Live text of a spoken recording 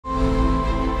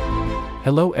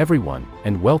Hello everyone,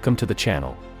 and welcome to the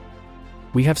channel.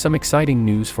 We have some exciting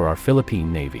news for our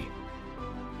Philippine Navy.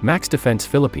 Max Defense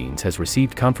Philippines has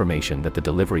received confirmation that the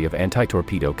delivery of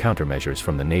anti-torpedo countermeasures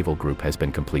from the Naval Group has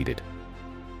been completed.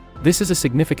 This is a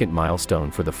significant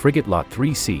milestone for the Frigate Lot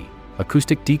 3C,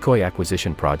 Acoustic Decoy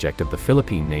Acquisition Project of the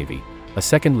Philippine Navy, a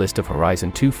second list of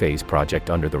Horizon 2 phase project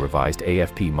under the Revised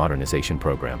AFP Modernization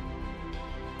Program.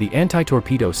 The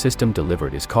anti-torpedo system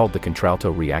delivered is called the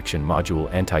CONTRALTO Reaction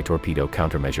Module Anti-Torpedo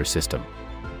Countermeasure System.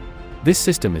 This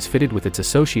system is fitted with its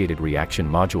associated reaction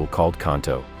module called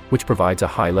CANTO, which provides a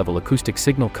high-level acoustic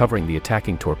signal covering the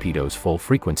attacking torpedo's full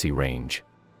frequency range.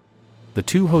 The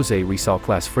two Jose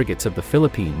Rizal-class frigates of the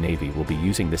Philippine Navy will be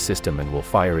using this system and will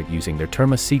fire it using their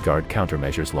Terma C-Guard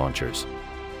countermeasures launchers.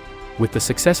 With the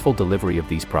successful delivery of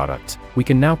these products, we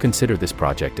can now consider this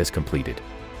project as completed.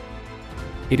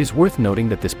 It is worth noting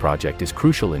that this project is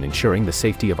crucial in ensuring the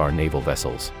safety of our naval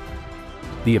vessels.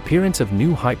 The appearance of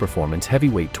new high-performance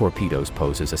heavyweight torpedoes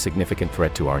poses a significant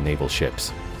threat to our naval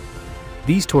ships.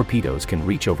 These torpedoes can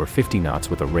reach over 50 knots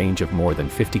with a range of more than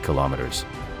 50 kilometers.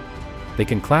 They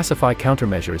can classify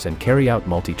countermeasures and carry out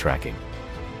multi-tracking.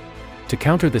 To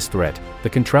counter this threat, the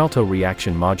CONTRALTO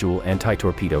Reaction Module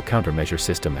Anti-Torpedo Countermeasure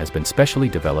System has been specially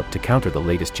developed to counter the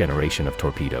latest generation of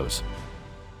torpedoes.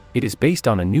 It is based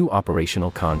on a new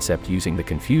operational concept using the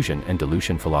confusion and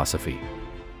dilution philosophy.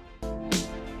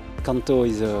 CANTO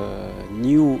is a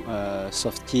new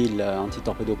soft-kill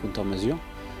anti-torpedo countermeasure.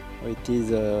 It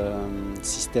is a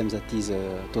system that is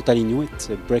totally new. It's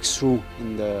a breakthrough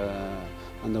in the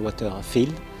underwater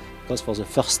field, because for the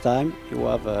first time you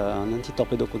have an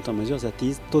anti-torpedo countermeasure that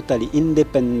is totally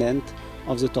independent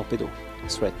of the torpedo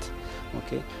threat.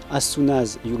 Okay? As soon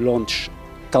as you launch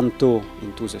CANTO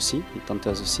into the sea, it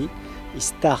enters the sea, it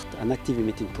starts an active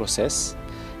emitting process,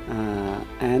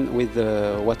 and with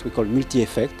what we call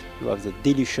multi-effect, you have the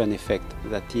dilution effect,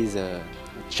 that is a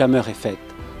jammer effect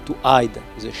to hide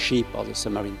the ship or the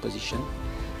submarine position.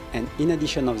 And in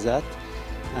addition of that,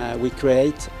 we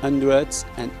create hundreds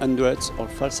and hundreds of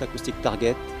false acoustic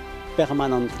targets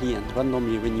permanently and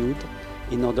randomly renewed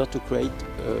in order to create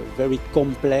a very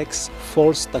complex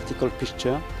false tactical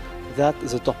picture that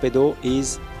the torpedo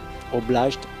is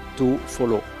obliged to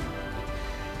follow.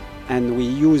 And we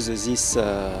use this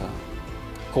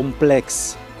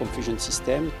complex confusion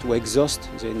system to exhaust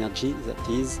the energy that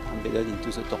is embedded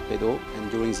into the torpedo,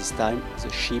 and during this time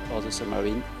the ship or the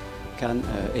submarine can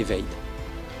evade.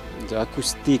 The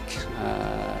acoustic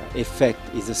effect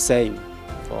is the same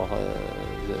for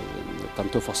the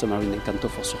CANTO for submarine and CANTO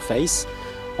for surface.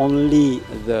 Only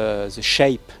the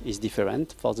shape is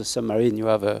different. For the submarine you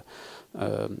have a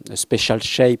special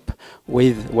shape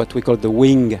with what we call the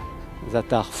wing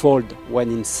that are folded when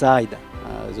inside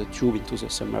the tube into the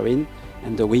submarine,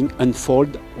 and the wing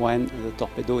unfold when the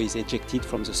torpedo is ejected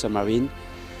from the submarine.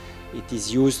 It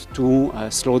is used to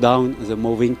slow down the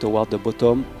moving toward the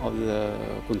bottom of the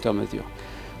countermeasure.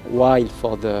 While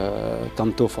for the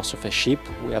CANTO for surface ship,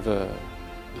 we have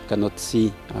you cannot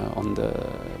see on the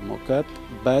mock-up,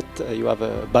 but you have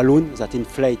a balloon that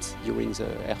inflates during the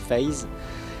air phase,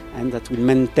 and that will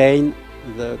maintain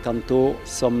the CANTO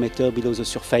some meter below the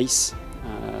surface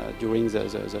during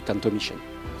the CANTO mission.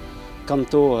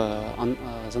 CANTO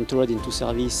has entered into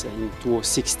service in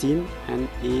 2016 and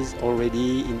is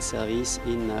already in service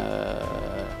in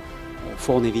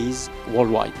 4 navies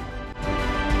worldwide.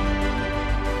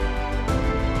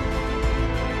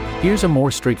 Here's a more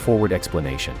straightforward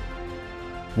explanation.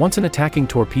 Once an attacking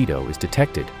torpedo is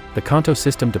detected, the CANTO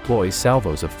system deploys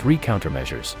salvos of 3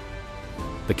 countermeasures.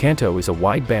 The CANTO is a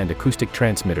wideband acoustic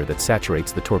transmitter that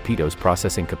saturates the torpedo's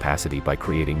processing capacity by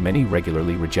creating many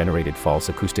regularly regenerated false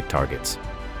acoustic targets.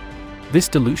 This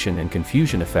dilution and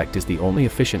confusion effect is the only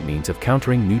efficient means of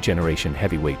countering new generation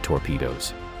heavyweight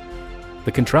torpedoes.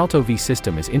 The CONTRALTO V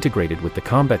system is integrated with the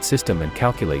combat system and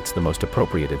calculates the most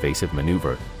appropriate evasive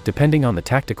maneuver, depending on the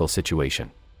tactical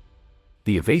situation.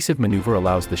 The evasive maneuver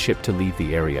allows the ship to leave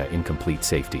the area in complete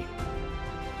safety.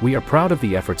 We are proud of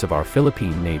the efforts of our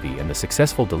Philippine Navy and the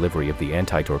successful delivery of the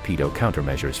anti-torpedo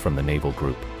countermeasures from the Naval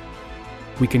Group.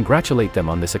 We congratulate them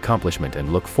on this accomplishment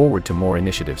and look forward to more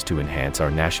initiatives to enhance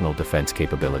our national defense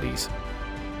capabilities.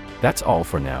 That's all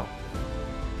for now.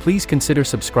 Please consider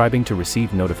subscribing to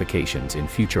receive notifications in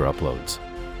future uploads.